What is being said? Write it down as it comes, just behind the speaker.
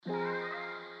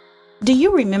Do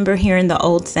you remember hearing the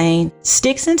old saying,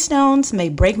 "Sticks and stones may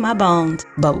break my bones,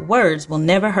 but words will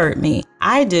never hurt me"?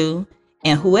 I do.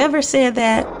 And whoever said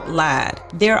that lied.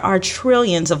 There are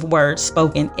trillions of words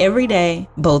spoken every day,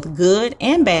 both good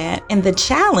and bad. And the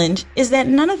challenge is that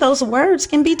none of those words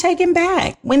can be taken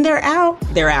back. When they're out,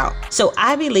 they're out. So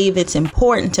I believe it's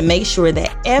important to make sure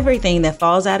that everything that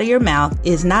falls out of your mouth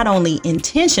is not only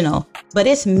intentional, but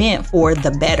it's meant for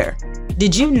the better.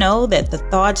 Did you know that the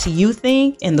thoughts you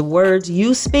think and the words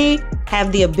you speak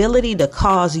have the ability to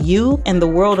cause you and the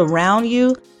world around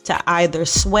you to either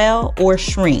swell or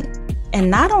shrink? And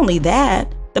not only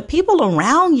that, the people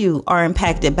around you are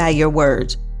impacted by your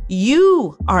words.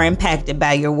 You are impacted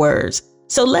by your words.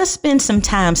 So let's spend some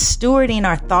time stewarding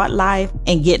our thought life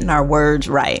and getting our words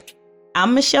right.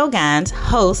 I'm Michelle Gines,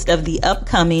 host of the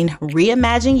upcoming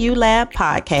Reimagine You Lab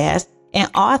podcast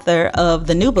and author of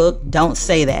the new book, Don't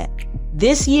Say That.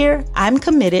 This year, I'm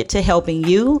committed to helping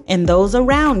you and those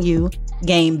around you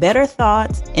gain better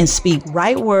thoughts and speak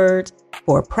right words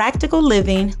for practical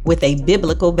living with a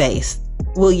biblical base.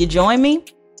 Will you join me?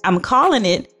 I'm calling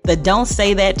it the Don't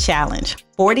Say That Challenge,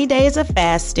 40 days of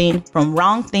fasting from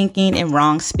wrong thinking and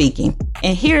wrong speaking.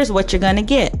 And here's what you're going to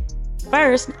get.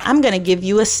 First, I'm going to give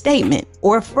you a statement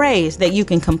or a phrase that you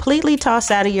can completely toss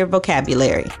out of your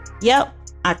vocabulary. Yep,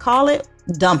 I call it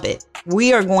dump it.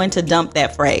 We are going to dump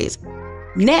that phrase.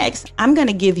 Next, I'm going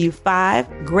to give you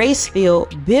 5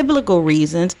 grace-filled biblical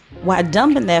reasons why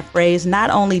dumping that phrase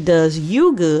not only does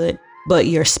you good, but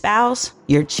your spouse,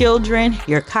 your children,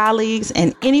 your colleagues,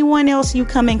 and anyone else you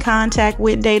come in contact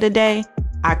with day to day.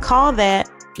 I call that,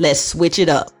 let's switch it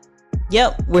up.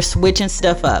 Yep, we're switching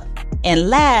stuff up. And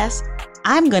last,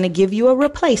 I'm going to give you a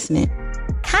replacement,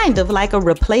 kind of like a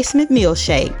replacement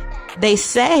milkshake. They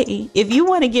say if you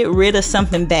want to get rid of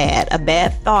something bad, a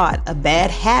bad thought, a bad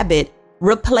habit,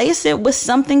 replace it with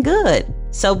something good.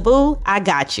 So boo, I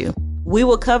got you. We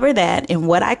will cover that in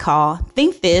what I call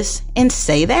Think This and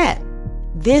Say That.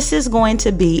 This is going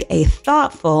to be a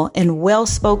thoughtful and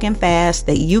well-spoken fast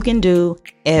that you can do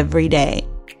every day.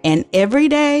 And every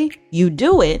day you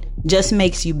do it just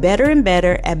makes you better and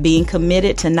better at being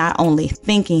committed to not only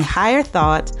thinking higher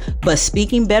thoughts, but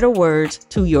speaking better words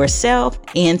to yourself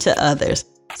and to others.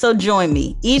 So join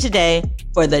me each day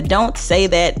for the Don't Say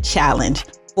That Challenge.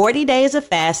 40 days of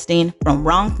fasting from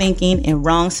wrong thinking and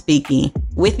wrong speaking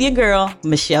with your girl,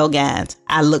 Michelle Gines.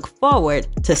 I look forward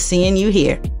to seeing you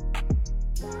here.